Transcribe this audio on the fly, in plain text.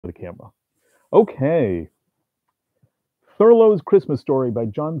the camera. Okay. Thurlow's Christmas Story by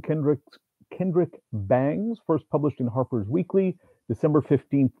Kendrick Bangs, first published in Harper's Weekly, December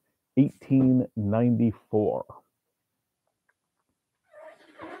 15th, 1894.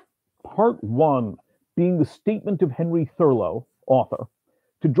 Part 1 being the statement of Henry Thurlow, author,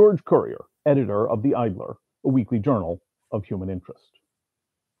 to George Currier, editor of The Idler, a weekly journal of human interest.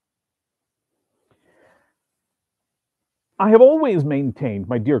 I have always maintained,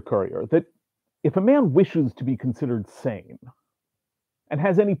 my dear Currier, that if a man wishes to be considered sane, and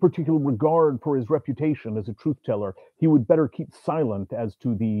has any particular regard for his reputation as a truth-teller, he would better keep silent as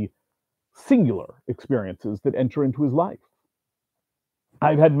to the singular experiences that enter into his life.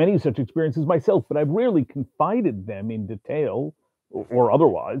 I've had many such experiences myself, but I've rarely confided them in detail, or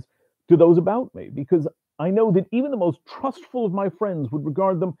otherwise, to those about me, because I know that even the most trustful of my friends would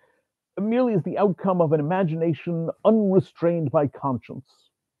regard them merely as the outcome of an imagination unrestrained by conscience,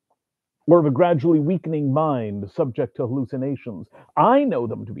 or of a gradually weakening mind subject to hallucinations. I know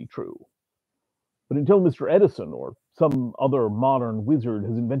them to be true. But until Mr. Edison or some other modern wizard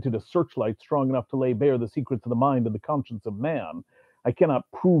has invented a searchlight strong enough to lay bare the secrets of the mind and the conscience of man, I cannot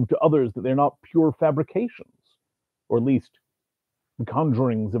prove to others that they're not pure fabrications, or at least the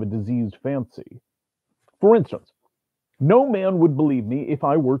conjurings of a diseased fancy. For instance, no man would believe me if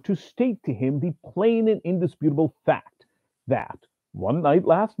I were to state to him the plain and indisputable fact that one night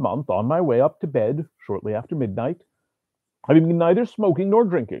last month, on my way up to bed shortly after midnight, having been neither smoking nor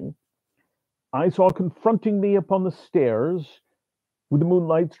drinking, I saw confronting me upon the stairs, with the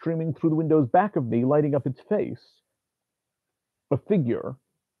moonlight streaming through the windows back of me, lighting up its face, a figure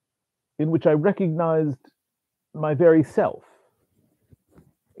in which I recognized my very self,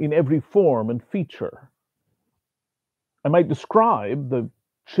 in every form and feature. I might describe the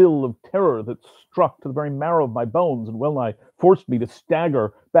chill of terror that struck to the very marrow of my bones and well nigh forced me to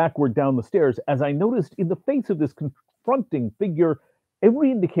stagger backward down the stairs, as I noticed in the face of this confronting figure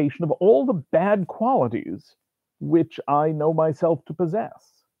every indication of all the bad qualities which I know myself to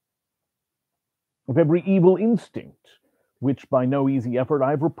possess, of every evil instinct which by no easy effort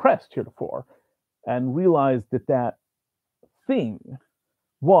I have repressed heretofore, and realized that that thing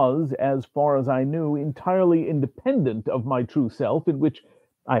was, as far as I knew, entirely independent of my true self, in which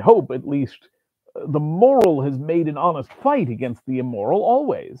I hope, at least, the moral has made an honest fight against the immoral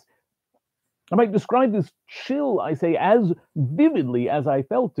always. I might describe this chill, I say, as vividly as I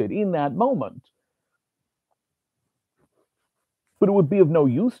felt it in that moment. But it would be of no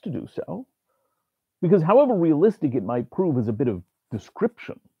use to do so, because however realistic it might prove as a bit of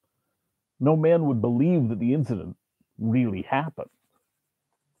description, no man would believe that the incident really happened.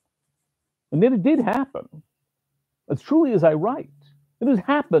 And yet it did happen, as truly as I write. It has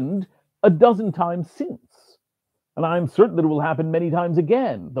happened a dozen times since, and I am certain that it will happen many times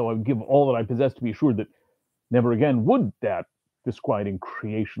again, though I would give all that I possess to be assured that never again would that disquieting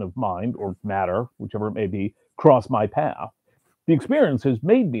creation of mind, or matter, whichever it may be, cross my path. The experience has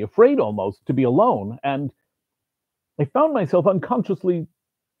made me afraid almost to be alone, and I found myself unconsciously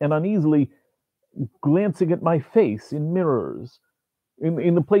and uneasily glancing at my face in mirrors,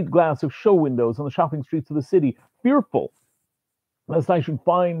 in the plate glass of show windows on the shopping streets of the city, fearful lest I should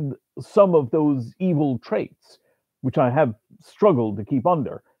find some of those evil traits which I have struggled to keep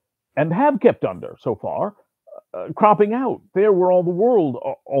under, and have kept under so far, cropping out there where all the world,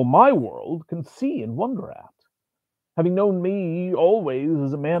 all my world, can see and wonder at. Having known me always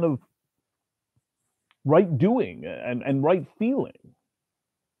as a man of right doing and right feeling,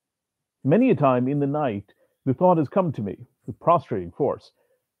 many a time in the night the thought has come to me with prostrating force: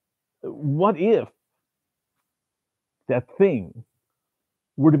 what if that thing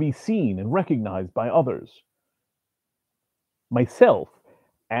were to be seen and recognized by others? Myself,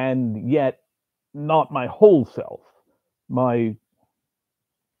 and yet not my whole self, my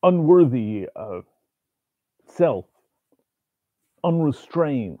unworthy self,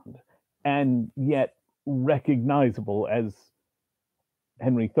 unrestrained, and yet recognizable as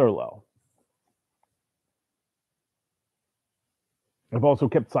Henry Thurlow. I've also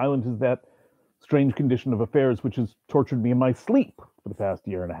kept silent as that strange condition of affairs which has tortured me in my sleep for the past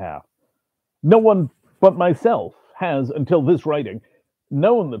year and a half. No one but myself has, until this writing,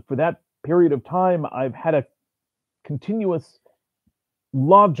 known that for that period of time I've had a continuous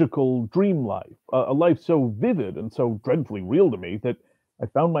logical dream life, a life so vivid and so dreadfully real to me that I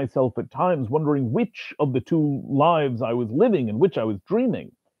found myself at times wondering which of the two lives I was living and which I was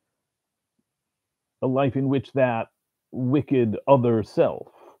dreaming. A life in which that wicked other self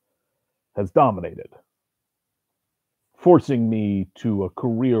has dominated, forcing me to a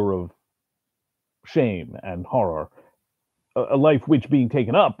career of shame and horror, a life which, being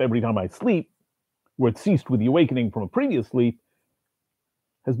taken up every time I sleep, where it ceased with the awakening from a previous sleep,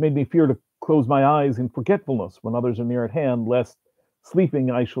 has made me fear to close my eyes in forgetfulness when others are near at hand, lest,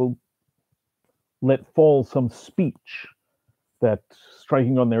 sleeping, I shall let fall some speech that,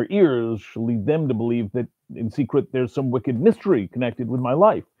 striking on their ears, shall lead them to believe that in secret there's some wicked mystery connected with my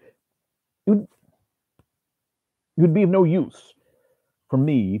life. It would be of no use for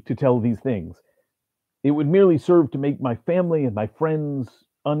me to tell these things. It would merely serve to make my family and my friends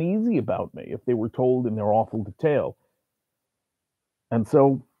uneasy about me if they were told in their awful detail. And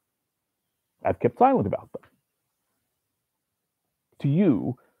so I've kept silent about them. To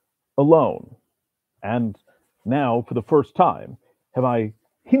you alone, and now for the first time, have I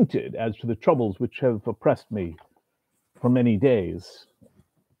hinted as to the troubles which have oppressed me for many days.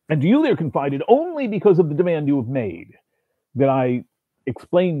 And to you they're confided only because of the demand you have made, that I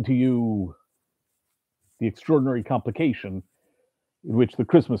explain to you the extraordinary complication in which the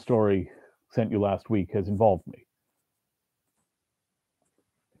Christmas story sent you last week has involved me.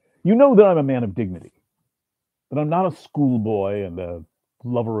 You know that I'm a man of dignity, that I'm not a schoolboy and a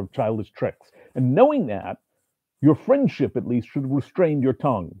lover of childish tricks. And knowing that, your friendship at least should have restrained your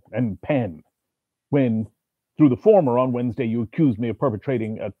tongue and pen when, through the former, on Wednesday, you accused me of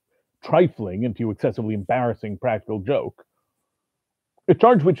perpetrating a trifling and to you excessively embarrassing practical joke, a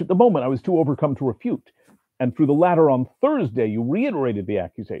charge which at the moment I was too overcome to refute. And through the latter on Thursday, you reiterated the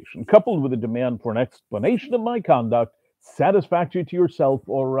accusation, coupled with a demand for an explanation of my conduct, satisfactory to yourself,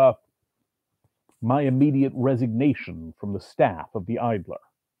 or my immediate resignation from the staff of the Idler.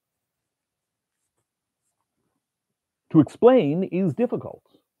 To explain is difficult,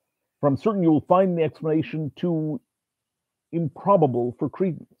 for I'm certain you will find the explanation too improbable for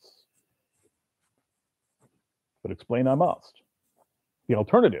credence. But explain I must. The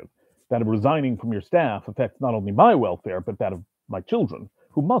alternative, that of resigning from your staff, affects not only my welfare, but that of my children,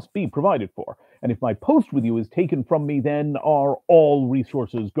 who must be provided for. And if my post with you is taken from me, then are all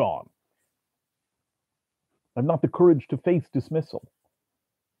resources gone. I've not the courage to face dismissal,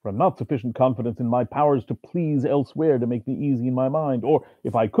 for I've not sufficient confidence in my powers to please elsewhere to make me easy in my mind, or,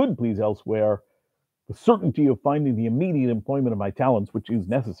 if I could please elsewhere, the certainty of finding the immediate employment of my talents, which is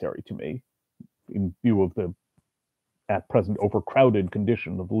necessary to me, in view of the at present overcrowded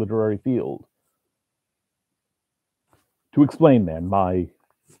condition of the literary field. To explain, then, my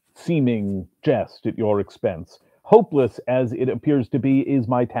seeming jest at your expense, hopeless as it appears to be, is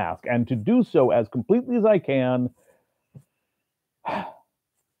my task, and to do so as completely as I can,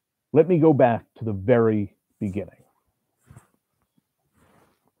 let me go back to the very beginning.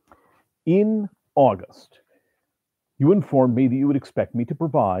 In August, you informed me that you would expect me to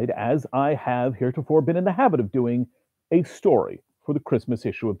provide, as I have heretofore been in the habit of doing, a story for the Christmas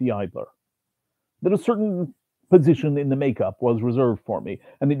issue of the Idler. That a certain position in the makeup was reserved for me,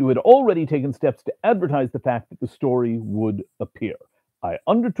 and that you had already taken steps to advertise the fact that the story would appear. I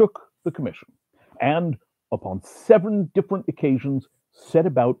undertook the commission, and upon 7 different occasions set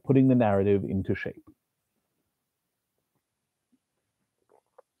about putting the narrative into shape.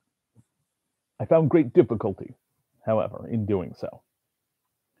 I found great difficulty, however, in doing so.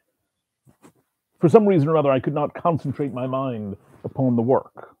 For some reason or other, I could not concentrate my mind upon the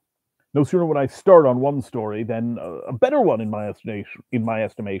work. No sooner would I start on one story than a better one, in my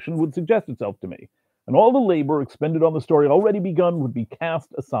estimation, would suggest itself to me, and all the labor expended on the story already begun would be cast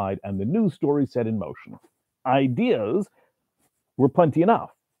aside, and the new story set in motion. Ideas were plenty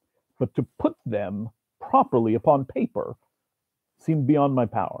enough, but to put them properly upon paper seemed beyond my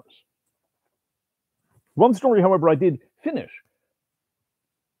powers. One story, however, I did finish,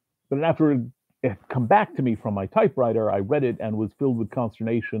 but after it had come back to me from my typewriter, I read it and was filled with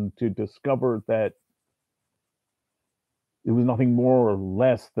consternation to discover that it was nothing more or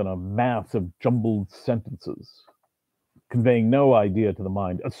less than a mass of jumbled sentences, conveying no idea to the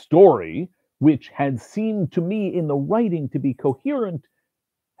mind. A story which had seemed to me in the writing to be coherent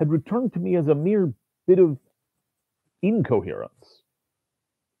had returned to me as a mere bit of incoherence,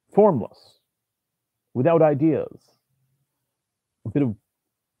 formless, without ideas, a bit of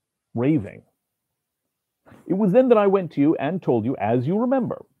raving. It was then that I went to you and told you, as you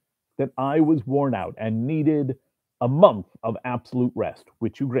remember, that I was worn out and needed a month of absolute rest,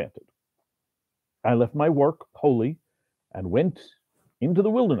 which you granted. I left my work wholly and went into the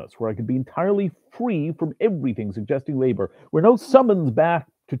wilderness, where I could be entirely free from everything suggesting labor, where no summons back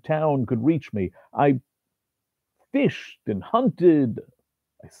to town could reach me. I fished and hunted.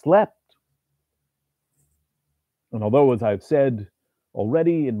 I slept. And although, as I've said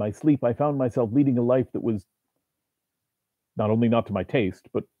already, in my sleep I found myself leading a life that was not only not to my taste,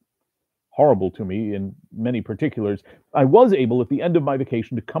 but horrible to me in many particulars, I was able at the end of my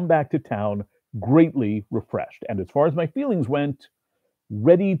vacation to come back to town greatly refreshed, and as far as my feelings went,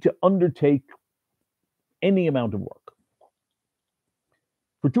 ready to undertake any amount of work.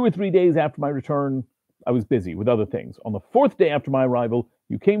 For 2 or 3 days after my return, I was busy with other things. On the fourth day after my arrival,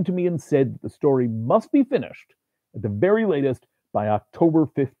 you came to me and said that the story must be finished at the very latest by October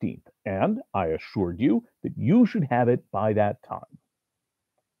 15th, and I assured you that you should have it by that time.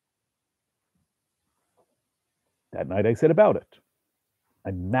 That night I set about it.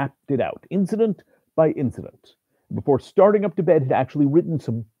 I mapped it out, incident by incident. Before starting up to bed, had actually written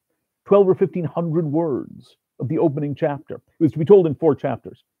some 12 or 1500 words of the opening chapter. It was to be told in 4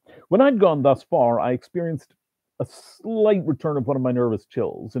 chapters. When I'd gone thus far, I experienced a slight return of one of my nervous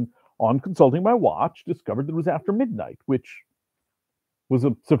chills, and on consulting my watch, discovered that it was after midnight, which was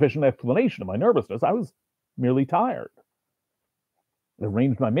a sufficient explanation of my nervousness. I was merely tired. I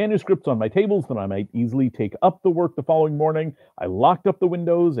arranged my manuscripts on my tables that I might easily take up the work the following morning. I locked up the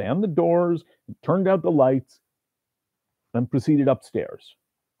windows and the doors, turned out the lights, and proceeded upstairs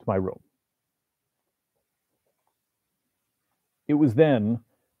to my room. It was then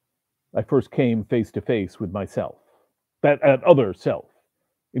I first came face to face with myself, that other self,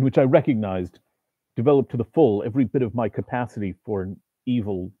 in which I recognized, developed to the full, every bit of my capacity for an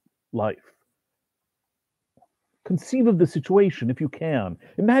evil life. Conceive of the situation if you can.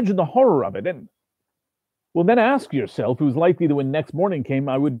 Imagine the horror of it, and well, then ask yourself who was likely that when next morning came,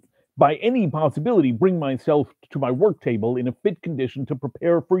 I would, by any possibility, bring myself to my work table in a fit condition to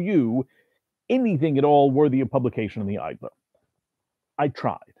prepare for you anything at all worthy of publication in the Idler. I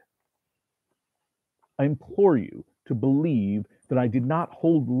tried. I implore you to believe that I did not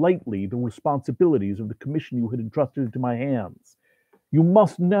hold lightly the responsibilities of the commission you had entrusted into my hands. You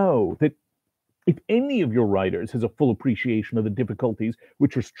must know that if any of your writers has a full appreciation of the difficulties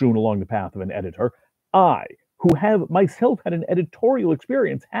which are strewn along the path of an editor, I, who have myself had an editorial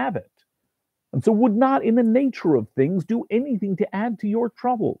experience, have it, and so would not, in the nature of things, do anything to add to your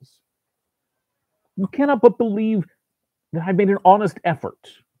troubles. You cannot but believe that I made an honest effort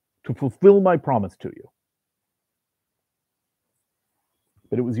to fulfill my promise to you.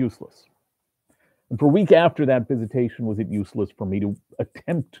 But it was useless. And for a week after that visitation was it useless for me to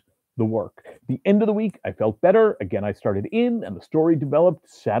attempt the work. At the end of the week, I felt better. Again, I started in, and the story developed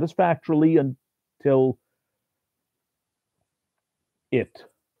satisfactorily until it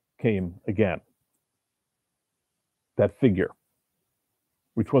came again. That figure,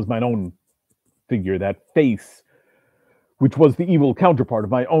 which was my own figure, that face, which was the evil counterpart of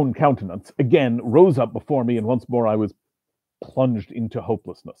my own countenance, again rose up before me, and once more I was plunged into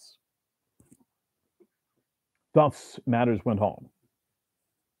hopelessness. Thus matters went on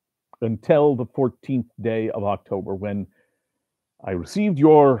until the 14th day of October, when I received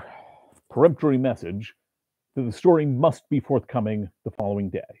your peremptory message that the story must be forthcoming the following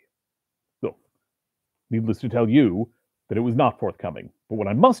day. So, needless to tell you that it was not forthcoming. But what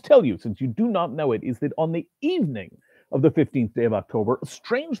I must tell you, since you do not know it, is that on the evening of the 15th day of October, a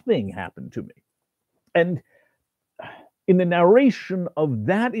strange thing happened to me. And in the narration of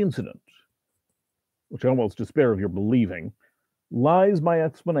that incident, which I almost despair of your believing, lies my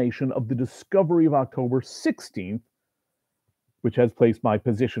explanation of the discovery of October 16th, which has placed my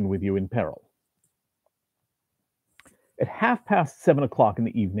position with you in peril. At 7:30 in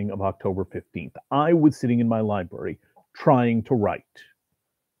the evening of October 15th, I was sitting in my library trying to write.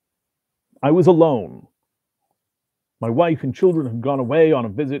 I was alone. My wife and children had gone away on a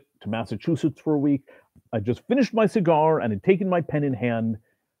visit to Massachusetts for a week. I just finished my cigar and had taken my pen in hand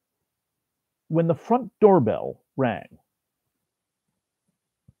when the front doorbell rang.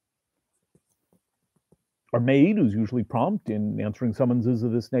 Our maid, who's usually prompt in answering summonses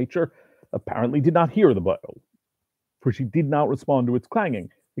of this nature, apparently did not hear the bell, for she did not respond to its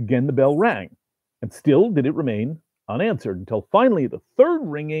clanging. Again the bell rang, and still did it remain unanswered, until finally, at the third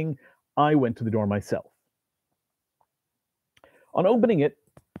ringing, I went to the door myself. On opening it,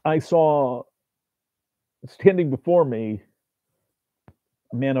 I saw standing before me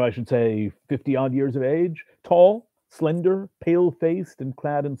a man of, I should say, 50-odd years of age, tall, slender, pale-faced, and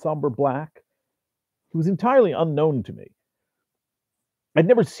clad in somber black. He was entirely unknown to me. I'd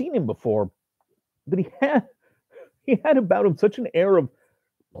never seen him before, but he had about him such an air of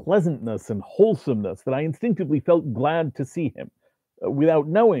pleasantness and wholesomeness that I instinctively felt glad to see him, without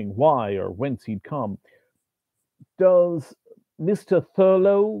knowing why or whence he'd come. "Does Mr.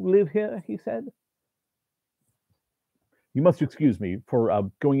 Thurlow live here?" he said. "You must excuse me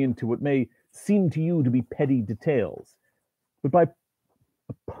for going into what may seem to you to be petty details, but by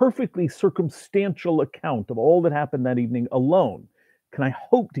a perfectly circumstantial account of all that happened that evening alone, can I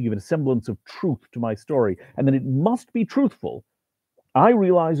hope to give it a semblance of truth to my story? And then it must be truthful. I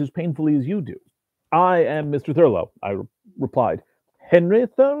realize as painfully as you do. I am Mr. Thurlow, I replied. Henry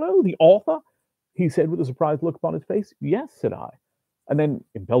Thurlow, the author? He said with a surprised look upon his face. Yes, said I. And then,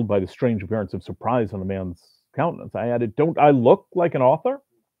 impelled by the strange appearance of surprise on the man's countenance, I added, don't I look like an author?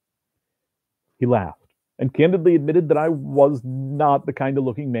 He laughed and candidly admitted that I was not the kind of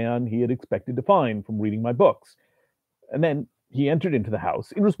looking man he had expected to find from reading my books. And then he entered into the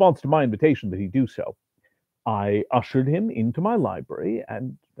house in response to my invitation that he do so. I ushered him into my library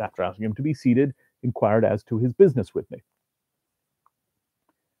and, after asking him to be seated, inquired as to his business with me.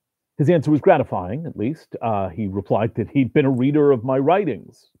 His answer was gratifying, at least. He replied that he'd been a reader of my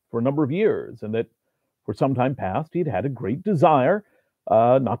writings for a number of years and that for some time past he'd had a great desire,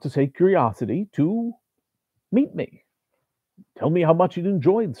 not to say curiosity, to meet me, tell me how much he'd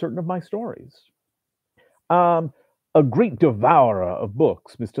enjoyed certain of my stories. A great devourer of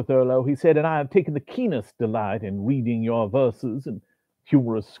books, Mr. Thurlow, he said, and I have taken the keenest delight in reading your verses and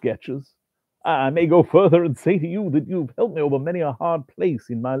humorous sketches. I may go further and say to you that you've helped me over many a hard place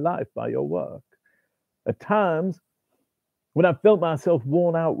in my life by your work. At times, when I felt myself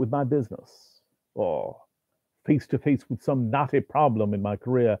worn out with my business, or face to face with some knotty problem in my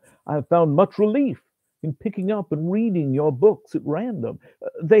career, I have found much relief in picking up and reading your books at random.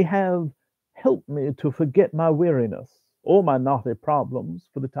 They have helped me to forget my weariness or my knotty problems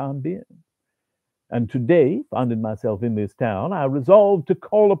for the time being. And today, finding myself in this town, I resolved to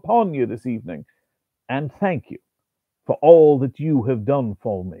call upon you this evening and thank you for all that you have done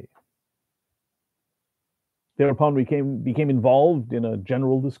for me. Thereupon we became involved in a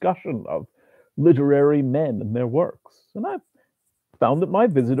general discussion of literary men and their works, and I found that my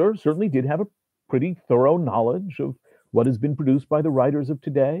visitor certainly did have a pretty thorough knowledge of what has been produced by the writers of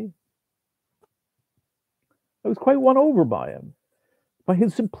today. I was quite won over by him, by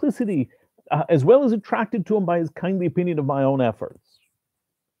his simplicity, as well as attracted to him by his kindly opinion of my own efforts.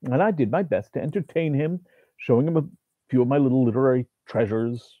 And I did my best to entertain him, showing him a few of my little literary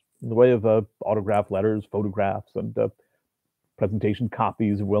treasures in the way of autograph letters, photographs, and presentation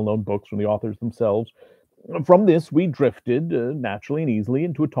copies of well-known books from the authors themselves. From this, we drifted naturally and easily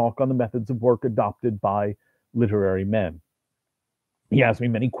into a talk on the methods of work adopted by literary men. He asked me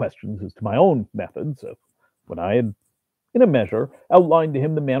many questions as to my own methods, when I had, in a measure, outlined to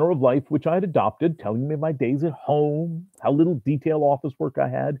him the manner of life which I had adopted, telling me of my days at home, how little detail office work I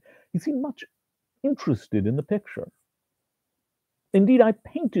had. He seemed much interested in the picture. Indeed, I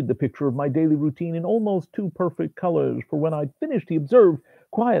painted the picture of my daily routine in almost too perfect colors, for when I'd finished, he observed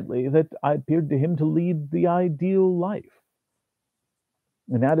quietly that I appeared to him to lead the ideal life,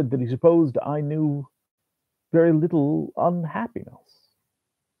 and added that he supposed I knew very little unhappiness.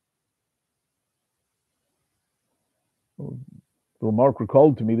 The remark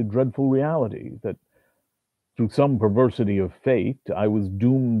recalled to me the dreadful reality that through some perversity of fate, I was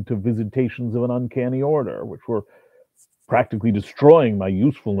doomed to visitations of an uncanny order, which were practically destroying my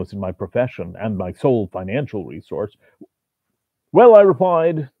usefulness in my profession and my sole financial resource. Well, I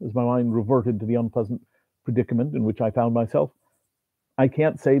replied, as my mind reverted to the unpleasant predicament in which I found myself, I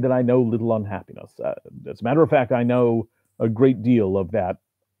can't say that I know little unhappiness. As a matter of fact, I know a great deal of that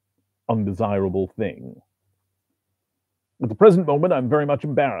undesirable thing. At the present moment, I'm very much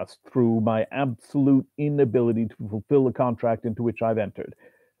embarrassed through my absolute inability to fulfill the contract into which I've entered,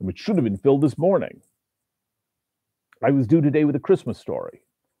 and which should have been filled this morning. I was due today with a Christmas story.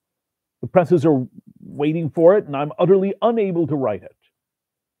 The presses are waiting for it, and I'm utterly unable to write it.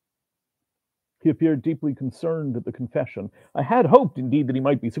 He appeared deeply concerned at the confession. I had hoped, indeed, that he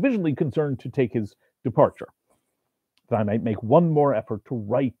might be sufficiently concerned to take his departure, that I might make one more effort to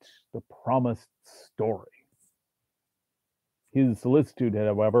write the promised story. His solicitude,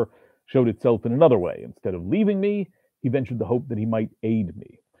 however, showed itself in another way. Instead of leaving me, he ventured the hope that he might aid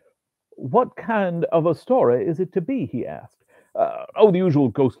me. What kind of a story is it to be? He asked. The usual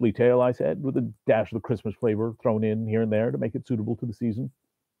ghostly tale, I said, with a dash of the Christmas flavor thrown in here and there to make it suitable to the season.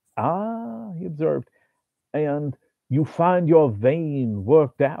 Ah, he observed, and you find your vein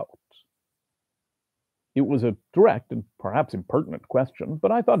worked out. It was a direct and perhaps impertinent question,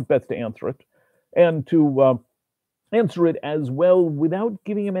 but I thought best to answer it, and to answer it as well without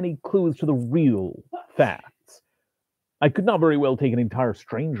giving him any clues to the real facts. I could not very well take an entire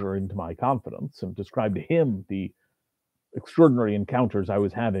stranger into my confidence and describe to him the extraordinary encounters I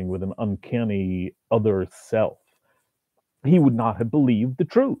was having with an uncanny other self. He would not have believed the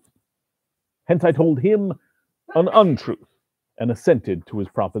truth. Hence I told him an untruth and assented to his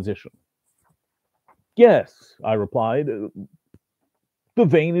proposition. Yes, I replied, the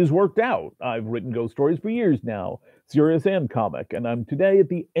vein is worked out. I've written ghost stories for years now, serious and comic, and I'm today at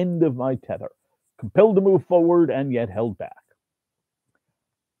the end of my tether, compelled to move forward and yet held back.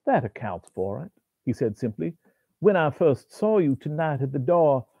 That accounts for it, he said simply. When I first saw you tonight at the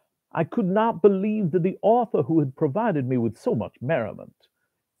door, I could not believe that the author who had provided me with so much merriment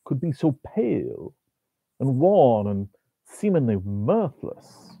could be so pale and worn and seemingly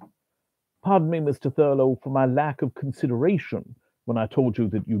mirthless. Pardon me, Mr. Thurlow, for my lack of consideration when I told you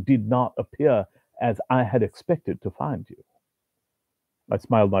that you did not appear as I had expected to find you. I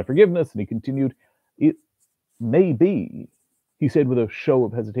smiled my forgiveness, and he continued, It may be, he said with a show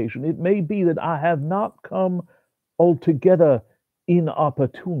of hesitation, it may be that I have not come altogether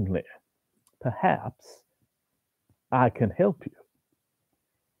inopportunely. Perhaps I can help you.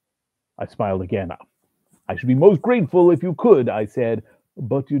 I smiled again. I should be most grateful if you could, I said,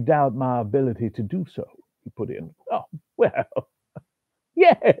 but you doubt my ability to do so, he put in. Oh, well,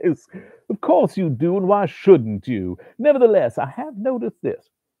 yes, of course you do, and why shouldn't you? Nevertheless, I have noticed this.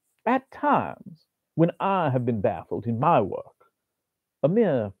 At times, when I have been baffled in my work, a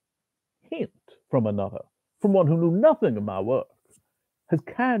mere hint from another, from one who knew nothing of my work, has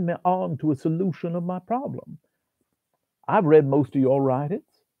carried me on to a solution of my problem. I've read most of your writings.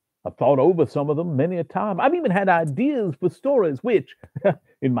 I've thought over some of them many a time. I've even had ideas for stories which,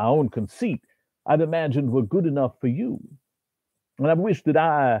 in my own conceit, I'd imagined were good enough for you. And I've wished that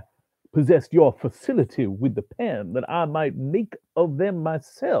I possessed your facility with the pen, that I might make of them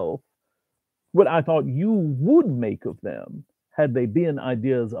myself what I thought you would make of them had they been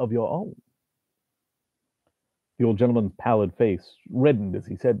ideas of your own. The old gentleman's pallid face reddened as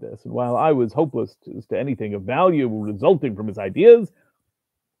he said this, and while I was hopeless as to anything of value resulting from his ideas,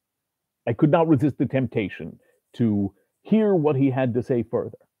 I could not resist the temptation to hear what he had to say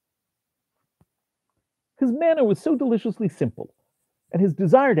further. His manner was so deliciously simple, and his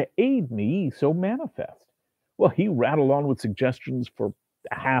desire to aid me so manifest. Well, he rattled on with suggestions for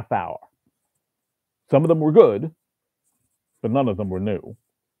a half hour. Some of them were good, but none of them were new.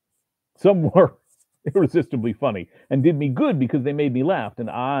 Some were irresistibly funny and did me good because they made me laugh, and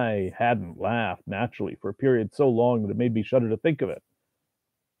I hadn't laughed naturally for a period so long that it made me shudder to think of it,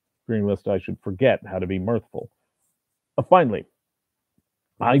 fearing lest I should forget how to be mirthful. Finally,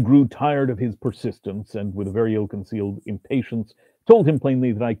 I grew tired of his persistence, and with a very ill-concealed impatience, told him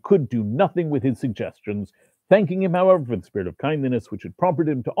plainly that I could do nothing with his suggestions, thanking him, however, for the spirit of kindliness which had prompted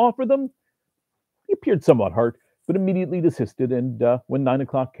him to offer them. He appeared somewhat hurt, but immediately desisted, and when 9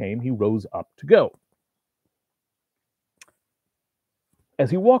 o'clock came, he rose up to go. As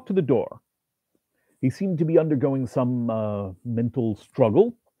he walked to the door, he seemed to be undergoing some mental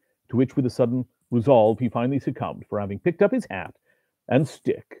struggle, to which, with a sudden resolve, he finally succumbed, for having picked up his hat and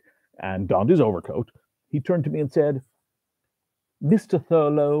stick and donned his overcoat, he turned to me and said, Mr.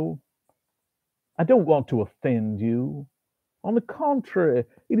 Thurlow, I don't want to offend you. On the contrary,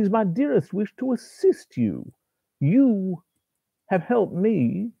 it is my dearest wish to assist you. You have helped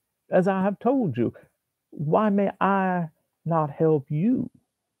me, as I have told you. Why may I not help you?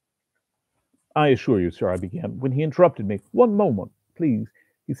 I assure you, sir, I began, when he interrupted me. One moment, please,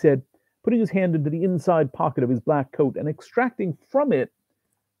 he said, putting his hand into the inside pocket of his black coat and extracting from it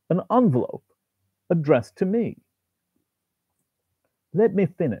an envelope addressed to me. Let me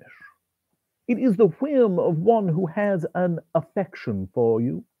finish. It is the whim of one who has an affection for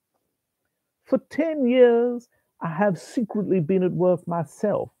you. For 10 years, I have secretly been at work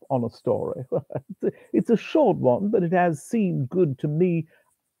myself on a story. It's a short one, but it has seemed good to me.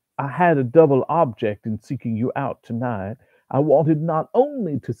 I had a double object in seeking you out tonight. I wanted not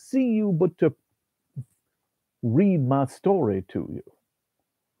only to see you, but to read my story to you.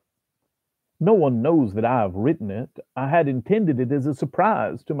 No one knows that I have written it. I had intended it as a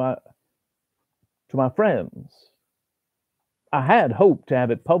surprise to my friends. I had hoped to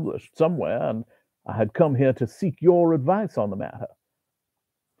have it published somewhere, and I had come here to seek your advice on the matter.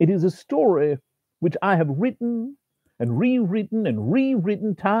 It is a story which I have written and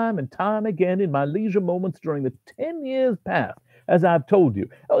rewritten time and time again in my leisure moments during the 10 years past, as I've told you.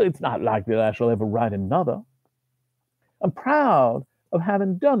 Oh, it's not likely that I shall ever write another. I'm proud of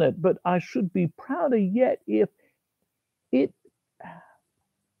having done it, but I should be prouder yet if it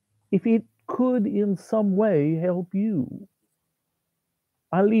could in some way help you.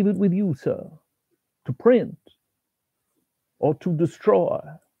 I leave it with you, sir, to print or to destroy.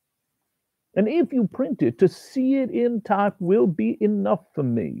 And if you print it, to see it in type will be enough for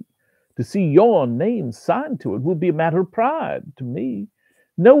me. To see your name signed to it will be a matter of pride to me.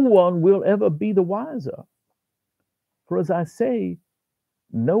 No one will ever be the wiser. For as I say,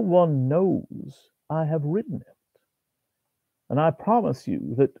 no one knows I have written it. And I promise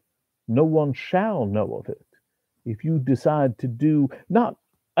you that no one shall know of it if you decide to do not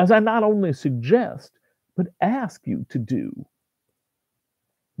as I not only suggest, but ask you to do.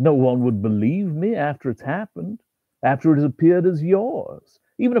 No one would believe me after it's happened, after it has appeared as yours.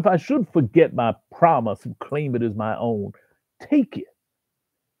 Even if I should forget my promise and claim it as my own, take it.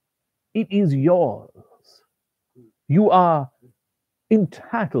 It is yours. You are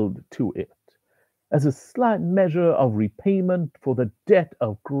entitled to it as a slight measure of repayment for the debt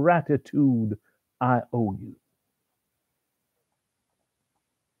of gratitude I owe you.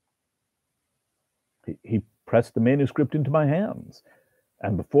 He pressed the manuscript into my hands,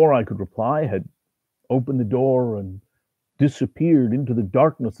 and before I could reply, had opened the door and disappeared into the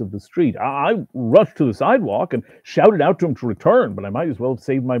darkness of the street. I rushed to the sidewalk and shouted out to him to return, but I might as well have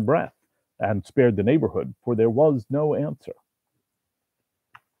saved my breath and spared the neighborhood, for there was no answer.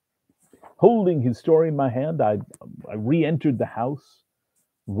 Holding his story in my hand, I re-entered the house,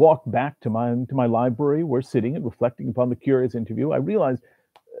 walked back to my library, where, sitting and reflecting upon the curious interview, I realized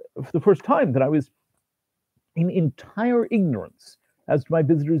for the first time that I was in entire ignorance as to my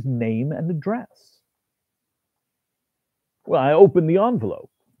visitor's name and address. Well, I opened the envelope,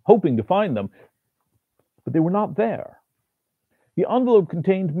 hoping to find them, but they were not there. The envelope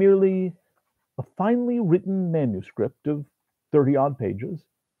contained merely a finely written manuscript of 30-odd pages,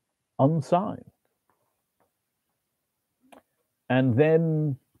 unsigned. And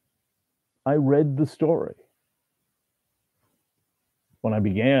then I read the story. When I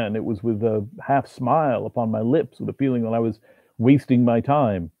began, it was with a half smile upon my lips, with a feeling that I was wasting my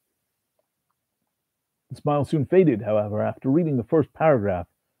time. The smile soon faded, however, after reading the first paragraph.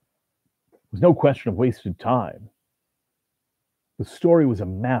 It was no question of wasted time. The story was a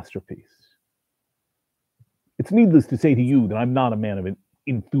masterpiece. It's needless to say to you that I'm not a man of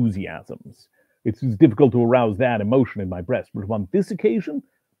enthusiasms. It's difficult to arouse that emotion in my breast, but on this occasion,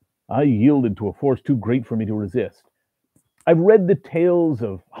 I yielded to a force too great for me to resist. I've read the tales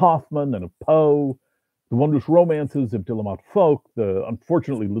of Hoffmann and of Poe, the wondrous romances of de la Motte Fouque, the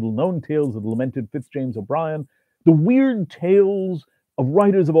unfortunately little-known tales of the lamented Fitzjames O'Brien, the weird tales of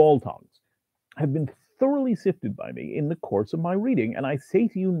writers of all tongues have been thoroughly sifted by me in the course of my reading, and I say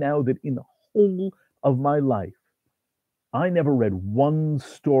to you now that in the whole of my life, I never read one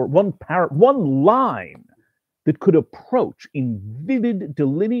story, one line that could approach in vivid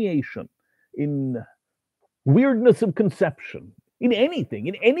delineation, in weirdness of conception, in anything,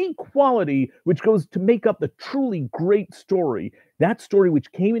 in any quality which goes to make up the truly great story, that story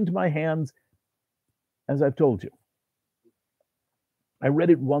which came into my hands, as I've told you. I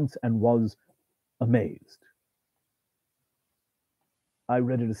read it once and was amazed. I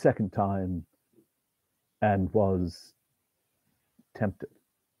read it a second time and was tempted.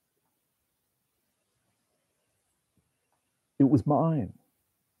 It was mine.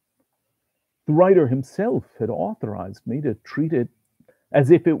 The writer himself had authorized me to treat it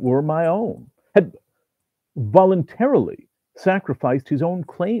as if it were my own, had voluntarily sacrificed his own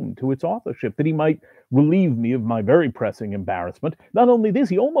claim to its authorship, that he might relieve me of my very pressing embarrassment. Not only this,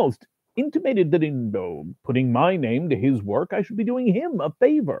 he almost intimated that in putting my name to his work, I should be doing him a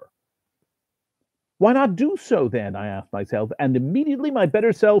favor. Why not do so then, I asked myself, and immediately my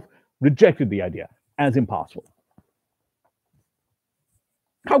better self rejected the idea as impossible.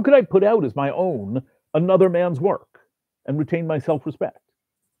 How could I put out as my own another man's work and retain my self-respect?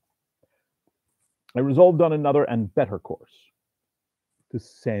 I resolved on another and better course: to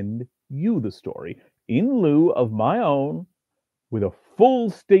send you the story in lieu of my own, with a full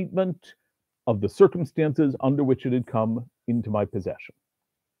statement of the circumstances under which it had come into my possession.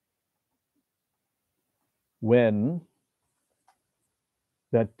 When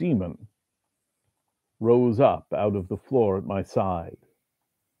that demon rose up out of the floor at my side,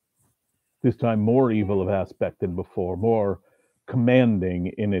 this time more evil of aspect than before, more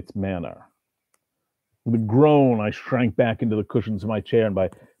commanding in its manner. With a groan, I shrank back into the cushions of my chair, and by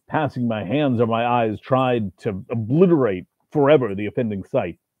passing my hands over my eyes, tried to obliterate forever the offending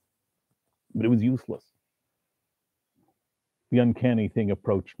sight. But it was useless. The uncanny thing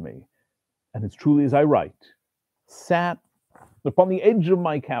approached me, and as truly as I write, sat upon the edge of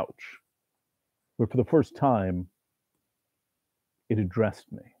my couch, where for the first time it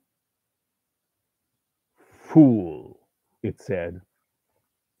addressed me. "Fool," it said,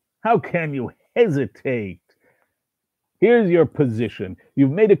 "how can you hesitate? Here's your position.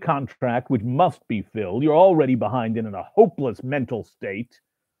 You've made a contract which must be filled. You're already behind in a hopeless mental state.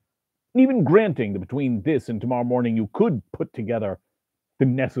 Even granting that between this and tomorrow morning you could put together the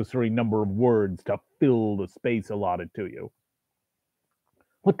necessary number of words to fill the space allotted to you,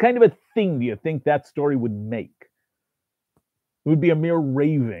 what kind of a thing do you think that story would make? It would be a mere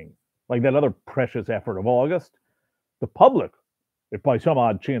raving, like that other precious effort of August. The public, if by some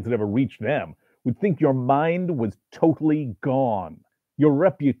odd chance it ever reached them, would think your mind was totally gone. Your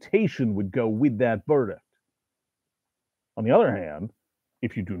reputation would go with that verdict. On the other hand,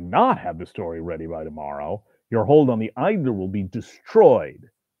 if you do not have the story ready by tomorrow, your hold on the Idler will be destroyed.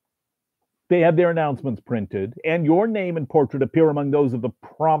 They have their announcements printed, and your name and portrait appear among those of the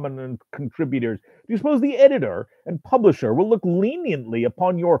prominent contributors. Do you suppose the editor and publisher will look leniently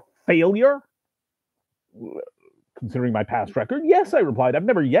upon your failure? Considering my past record, yes, I replied. I've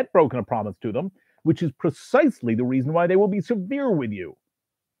never yet broken a promise to them, which is precisely the reason why they will be severe with you.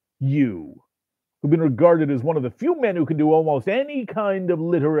 You, who've been regarded as one of the few men who can do almost any kind of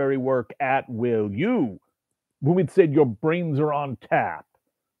literary work at will. You, whom it said your brains are on tap.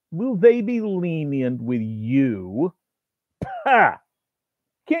 Will they be lenient with you? Pah!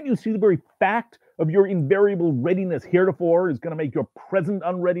 Can't you see the very fact of your invariable readiness heretofore is going to make your present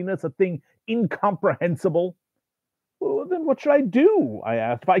unreadiness a thing incomprehensible? Well, then what should I do? I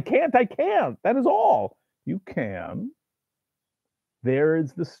asked. If I can't, I can't. That is all. You can. There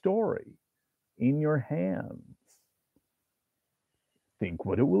is the story in your hands. Think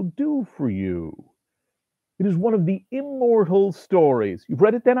what it will do for you. It is one of the immortal stories. You've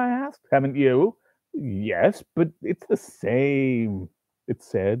read it then, I asked, haven't you? Yes, but it's the same, it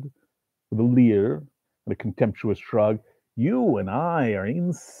said, with a leer and a contemptuous shrug. You and I are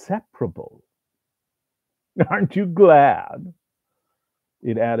inseparable. Aren't you glad?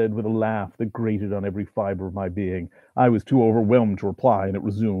 It added with a laugh that grated on every fiber of my being. I was too overwhelmed to reply, and it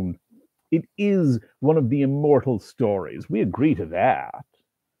resumed. It is one of the immortal stories. We agree to that.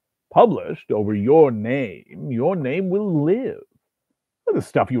 Published over your name will live. The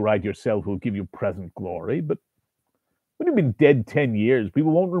stuff you write yourself will give you present glory, but when you've been dead 10 years,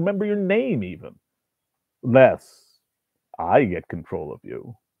 people won't remember your name even. Unless I get control of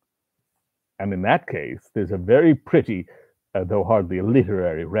you. And in that case, there's a very pretty, though hardly a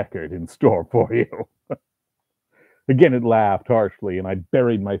literary record in store for you. Again, it laughed harshly, and I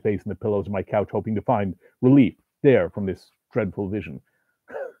buried my face in the pillows of my couch, hoping to find relief there from this dreadful vision.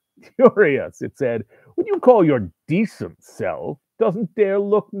 Curious, it said, what you call your decent self doesn't dare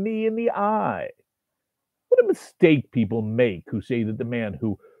look me in the eye. What a mistake people make who say that the man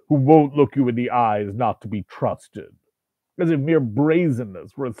who won't look you in the eye is not to be trusted. As if mere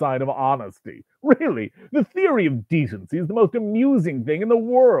brazenness were a sign of honesty. Really, the theory of decency is the most amusing thing in the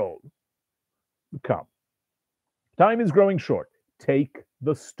world. Come, time is growing short. Take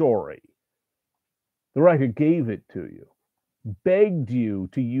the story. The writer gave it to you. Begged you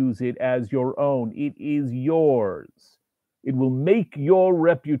to use it as your own. It is yours. It will make your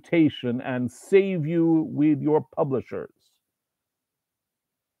reputation and save you with your publishers.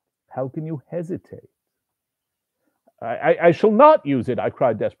 How can you hesitate? I shall not use it, I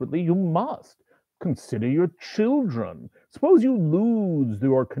cried desperately. You must. Consider your children. Suppose you lose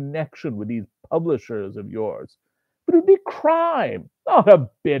your connection with these publishers of yours. But it would be crime. Not a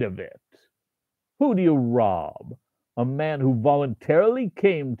bit of it. Who do you rob? A man who voluntarily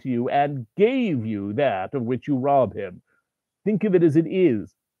came to you and gave you that of which you rob him. Think of it as it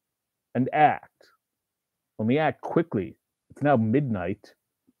is, and act. Only act quickly. It's now midnight.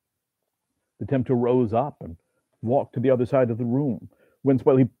 The tempter rose up and walked to the other side of the room, whence,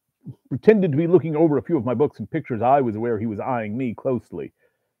 while he pretended to be looking over a few of my books and pictures, I was aware he was eyeing me closely,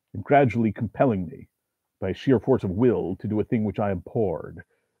 and gradually compelling me, by sheer force of will, to do a thing which I abhorred.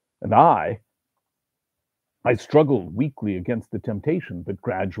 And I struggled weakly against the temptation, but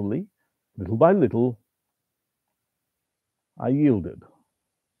gradually, little by little, I yielded,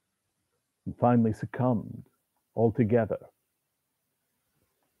 and finally succumbed altogether.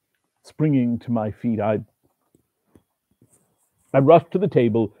 Springing to my feet, I rushed to the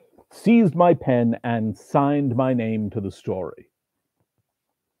table, seized my pen, and signed my name to the story.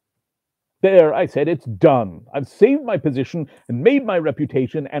 There, I said, it's done. I've saved my position and made my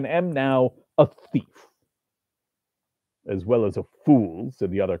reputation, and am now a thief. As well as a fool,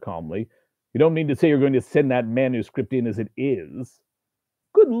 said the other calmly. You don't mean to say you're going to send that manuscript in as it is?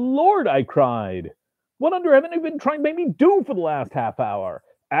 Good Lord, I cried. What under heaven have you been trying to make me do for the last half hour?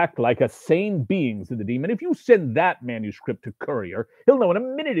 Act like a sane being, said the demon. If you send that manuscript to Courier, he'll know in a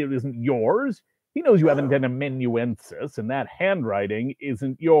minute it isn't yours. He knows you haven't done amanuensis, and that handwriting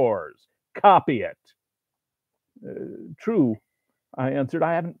isn't yours. Copy it. True, I answered.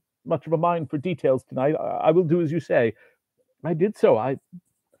 I haven't much of a mind for details tonight. I will do as you say. I did so. I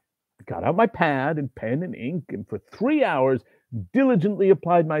got out my pad and pen and ink, and for 3 hours diligently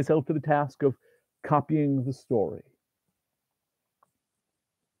applied myself to the task of copying the story.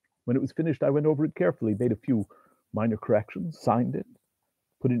 When it was finished, I went over it carefully, made a few minor corrections, signed it,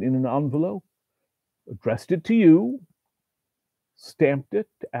 put it in an envelope, addressed it to you, stamped it,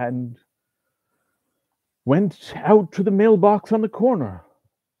 and went out to the mailbox on the corner,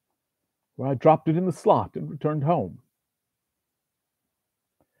 where I dropped it in the slot and returned home.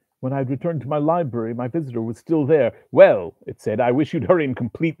 When I had returned to my library, my visitor was still there. "Well," it said, "I wish you'd hurry and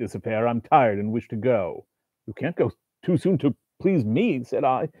complete this affair. I'm tired and wish to go." "You can't go too soon to please me," said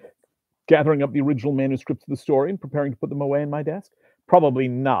I, gathering up the original manuscripts of the story and preparing to put them away in my desk. "Probably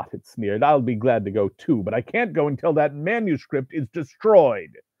not," it sneered. "I'll be glad to go too, but I can't go until that manuscript is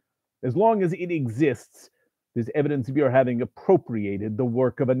destroyed. As long as it exists, there's evidence of your having appropriated the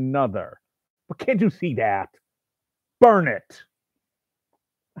work of another. But can't you see that? Burn it."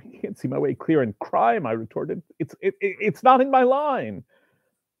 "I can't see my way clear in crime," I retorted. It's not in my line."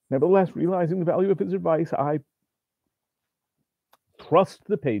 Nevertheless, realizing the value of his advice, I thrust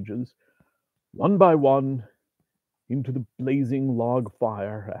the pages, one by one, into the blazing log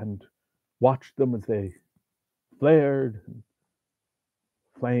fire and watched them as they flared and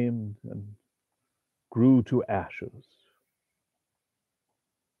flamed and grew to ashes.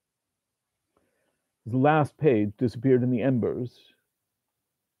 As the last page disappeared in the embers,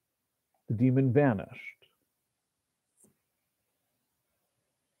 the demon vanished.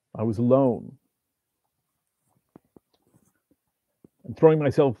 I was alone, and throwing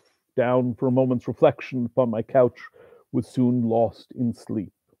myself down for a moment's reflection upon my couch, was soon lost in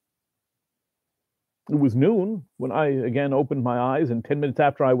sleep. It was noon when I again opened my eyes, and 10 minutes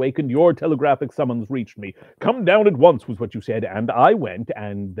after I wakened, your telegraphic summons reached me. "Come down at once," was what you said, and I went,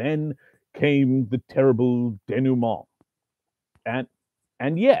 and then came the terrible denouement.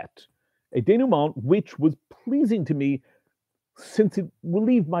 And yet, a denouement which was pleasing to me, since it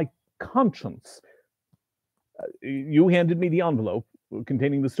relieved my conscience. You handed me the envelope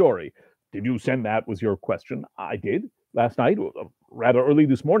containing the story. "Did you send that?" was your question. "I did. Last night, rather early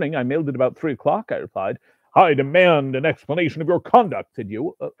this morning. I mailed it about 3 o'clock, I replied. "I demand an explanation of your conduct," said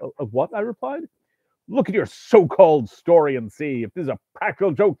you. Of what?" I replied. "Look at your so-called story and see. If this is a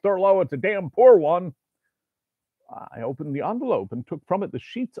practical joke, Thurlow, it's a damn poor one." I opened the envelope and took from it the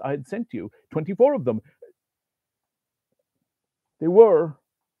sheets I had sent you, 24 of them. They were,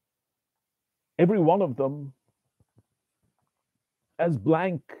 every one of them, as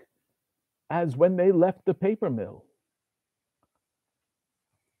blank as when they left the paper mill.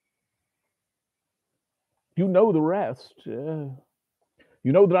 You know the rest. You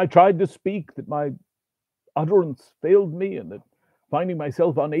know that I tried to speak, that my utterance failed me, and that, finding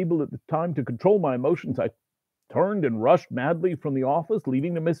myself unable at the time to control my emotions, I turned and rushed madly from the office,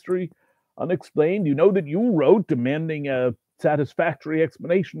 leaving the mystery unexplained. You know that you wrote demanding a satisfactory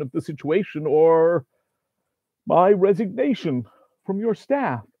explanation of the situation, or my resignation from your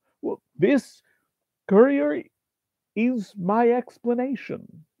staff. Well, this courier is my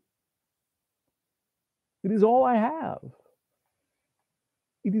explanation. It is all I have.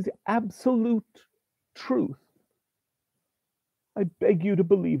 It is absolute truth. I beg you to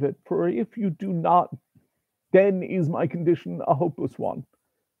believe it, for if you do not, then is my condition a hopeless one.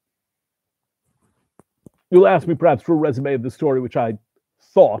 You'll ask me perhaps for a resume of the story which I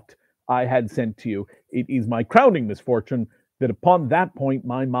thought I had sent to you. It is my crowning misfortune that upon that point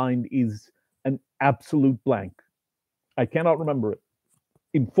my mind is an absolute blank. I cannot remember it.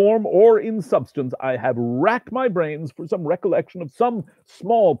 In form or in substance, I have racked my brains for some recollection of some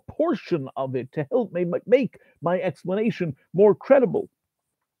small portion of it to help me make my explanation more credible.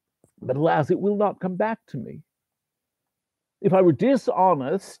 But alas, it will not come back to me. If I were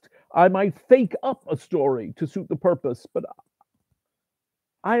dishonest, I might fake up a story to suit the purpose, but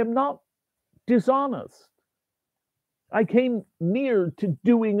I am not dishonest. I came near to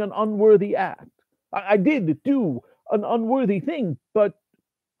doing an unworthy act. I did do an unworthy thing, but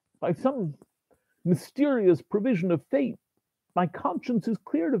by some mysterious provision of fate, my conscience is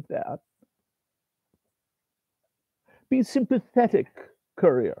cleared of that. Be sympathetic,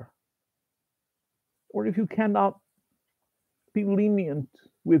 courier. Or if you cannot, be lenient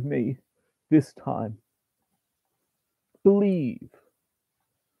with me this time. Believe.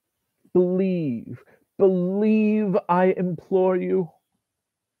 Believe. Believe, I implore you.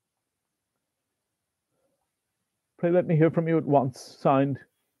 Pray let me hear from you at once. Signed,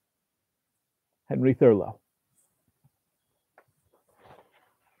 Henry Thurlow.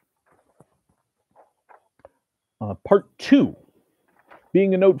 Part 2.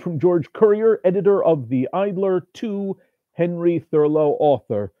 Being a note from George Currier, editor of The Idler, to Henry Thurlow,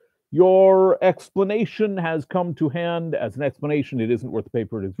 author. Your explanation has come to hand. As an explanation, it isn't worth the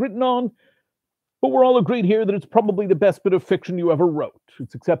paper it is written on, but we're all agreed here that it's probably the best bit of fiction you ever wrote.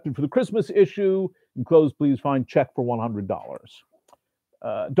 It's accepted for the Christmas issue. Enclosed, please find check for $100.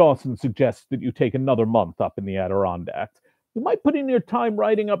 Dawson suggests that you take another month up in the Adirondacks. You might put in your time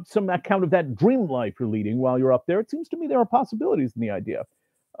writing up some account of that dream life you're leading while you're up there. It seems to me there are possibilities in the idea.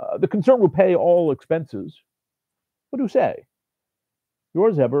 The concern will pay all expenses. What do you say?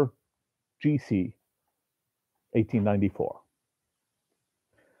 Yours ever, GC, 1894.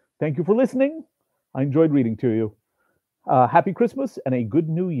 Thank you for listening. I enjoyed reading to you. Happy Christmas and a good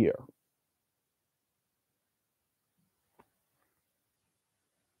new year.